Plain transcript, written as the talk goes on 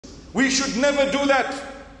We should never do that.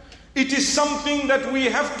 It is something that we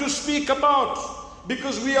have to speak about,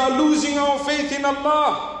 because we are losing our faith in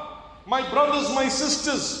Allah. My brothers, my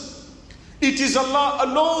sisters, it is Allah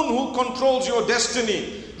alone who controls your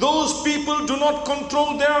destiny. Those people do not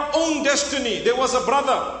control their own destiny. There was a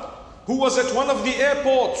brother who was at one of the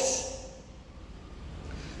airports,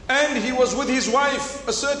 and he was with his wife.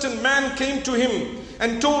 A certain man came to him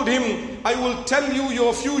and told him, I will tell you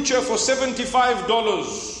your future for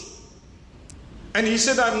 $75. And he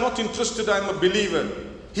said, I'm not interested, I'm a believer.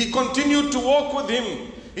 He continued to walk with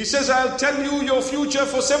him. He says, I'll tell you your future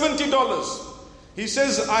for $70. He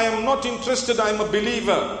says, I am not interested, I'm a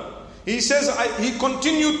believer. He says, he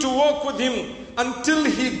continued to walk with him until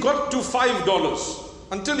he got to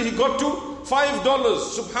 $5. Until he got to $5.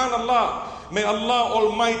 Subhanallah. May Allah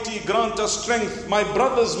Almighty grant us strength. My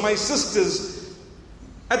brothers, my sisters,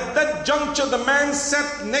 at that juncture, the man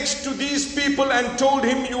sat next to these people and told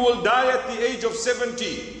him, you will die at the age of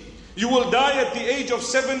 70. You will die at the age of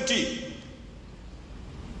 70.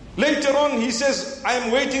 Later on, he says, I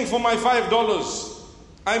am waiting for my $5.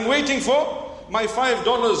 I am waiting for my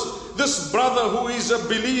 $5. This brother who is a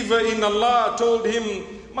believer in Allah told him,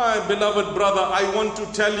 my beloved brother, I want to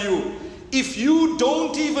tell you, if you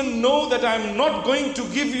don't even know that I'm not going to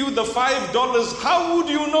give you the $5, how would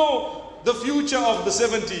you know the future of the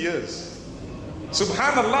 70 years?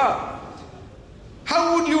 Subhanallah.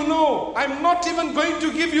 How would you know? I'm not even going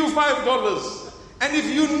to give you $5. And if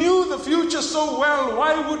you knew the future so well,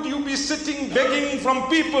 why would you be sitting begging from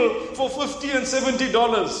people for $50 and $70?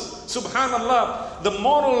 Subhanallah. The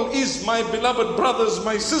moral is, my beloved brothers,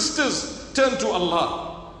 my sisters, turn to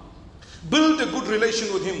Allah. Build a good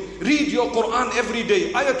relation with Him. Read your Quran every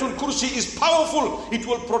day. Ayatul Kursi is powerful. It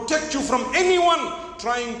will protect you from anyone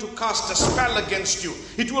trying to cast a spell against you.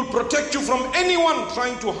 It will protect you from anyone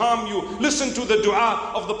trying to harm you. Listen to the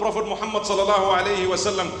dua of the Prophet Muhammad sallallahu alayhi wa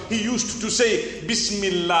sallam. He used to say,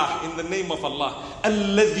 Bismillah, in the name of Allah.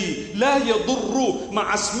 Alladhi la yadurru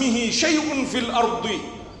ma'asmihi shay'un fil ardi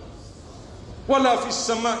wala fis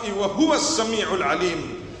sama'i wa huwa as-sami'ul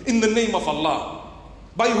alim. In the name of Allah,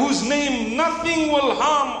 by whose name nothing will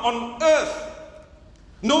harm on earth,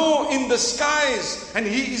 nor in the skies, and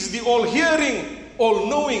He is the all-hearing,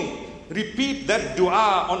 all-knowing. Repeat that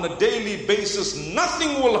dua on a daily basis.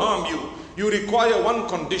 Nothing will harm you. You require one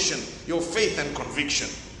condition, your faith and conviction.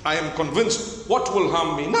 I am convinced. What will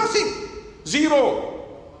harm me? Nothing. Zero.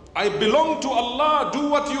 I belong to Allah. Do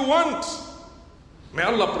what you want. May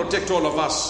Allah protect all of us.